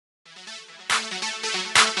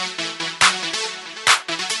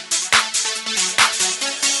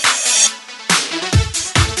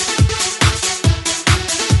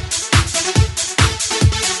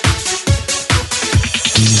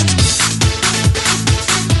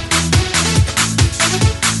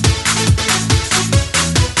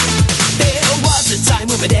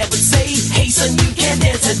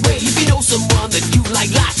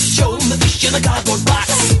in the cardboard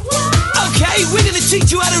box. Okay, we're gonna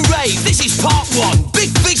teach you how to rave. This is part one.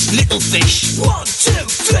 Big fish, little fish. 1, 2,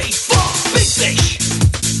 3, 4. Big fish.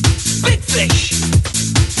 Big fish.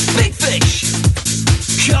 Big fish.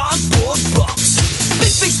 Cardboard box.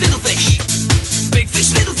 Big fish, little fish. Big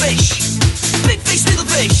fish, little fish. Big fish, little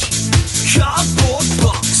fish. Cardboard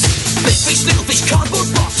box. Big fish, little fish, cardboard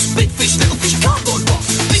box. Big fish, little fish, cardboard box.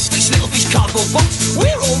 Big fish, little fish, cardboard box.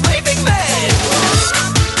 We're all raving men.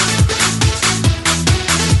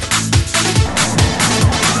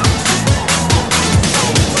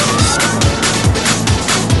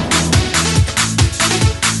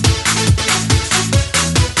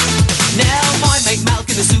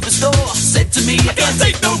 Said to me, I can't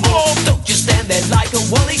take no more. Don't just stand there like a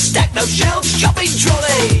wally. Stack those shelves, shopping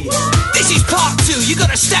trolley. This is part two. You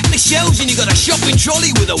gotta stack the shelves and you got a shopping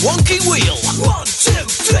trolley with a wonky wheel. 1, 2,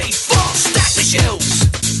 3, 4. Stack the shelves.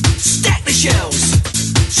 Stack the shelves.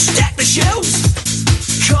 Stack the shelves.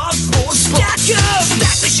 Cardboard box.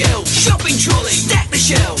 Stack the shelves. Shopping trolley. Stack the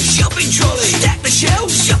shelves. Shopping trolley. Stack the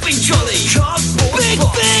shelves. Shopping trolley. Cardboard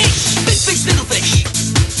box. Big fish. Big fish, little fish.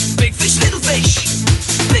 Big fish, little fish.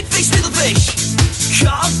 Big fish, little fish,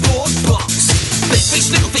 cardboard box. Big fish,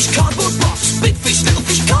 little fish, cardboard box. Big fish, little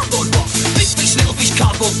fish, cardboard box. Big fish, little fish,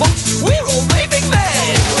 cardboard box. We're all raving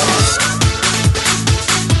men.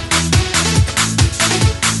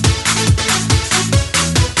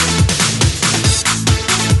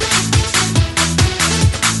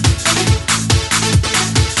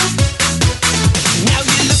 Now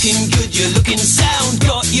you're looking good, you're looking sound.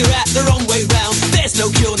 Got your hat the wrong way round. There's no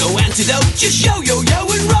cure, no antidote. Just yo-yo-yo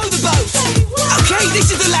and row the boat. Okay,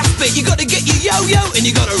 this is the last bit. You gotta get your yo-yo and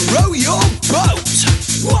you gotta row your boat.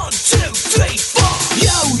 1, 2, 3, 4.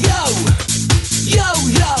 Yo-yo.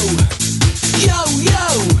 Yo-yo. Yo-yo.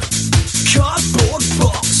 Cardboard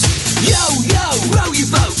box. Yo-yo. Row your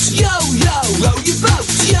boat. Yo-yo. Row your boat.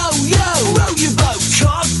 Yo-yo. Row your boat.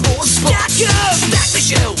 Cardboard box. Stack 'em. Stack the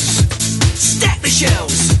shelves. Stack the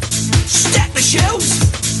shelves. Stack the shelves.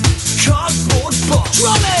 Cardboard box.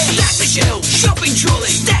 Trolley. Stack the shelves. Shopping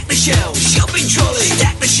trolley. Stack the shelves. Shopping trolley.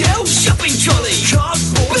 Stack the shelves. Shopping trolley.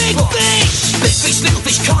 Cardboard Big box. Fish. Big fish, little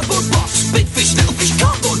fish, cardboard box. Big fish, little fish,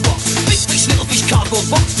 cardboard box. Big fish, little fish, cardboard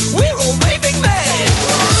box. We're all raving men.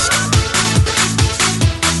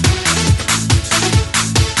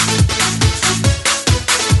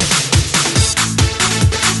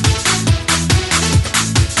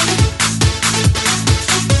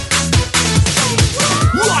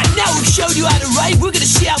 Showed you how to rave, we're gonna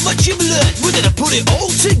see how much you've learned. We're gonna put it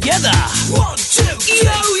all together. 1, 2, 3,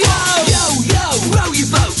 yo-yo, yo-yo, row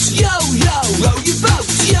your boat. Yo-yo, row your boat.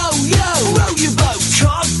 Yo-yo, row your boat.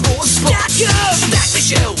 Cardboard box. Stack 'em. Stack the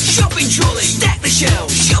shelves. Shopping trolley. Stack the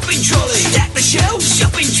shelves. Shopping trolley. Stack the shelves.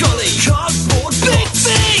 Shopping trolley. Cardboard box. Big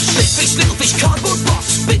fish. Big fish, little fish, cardboard box.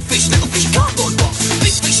 Big fish, little fish, cardboard box.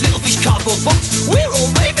 Big fish, little fish, cardboard box. We're all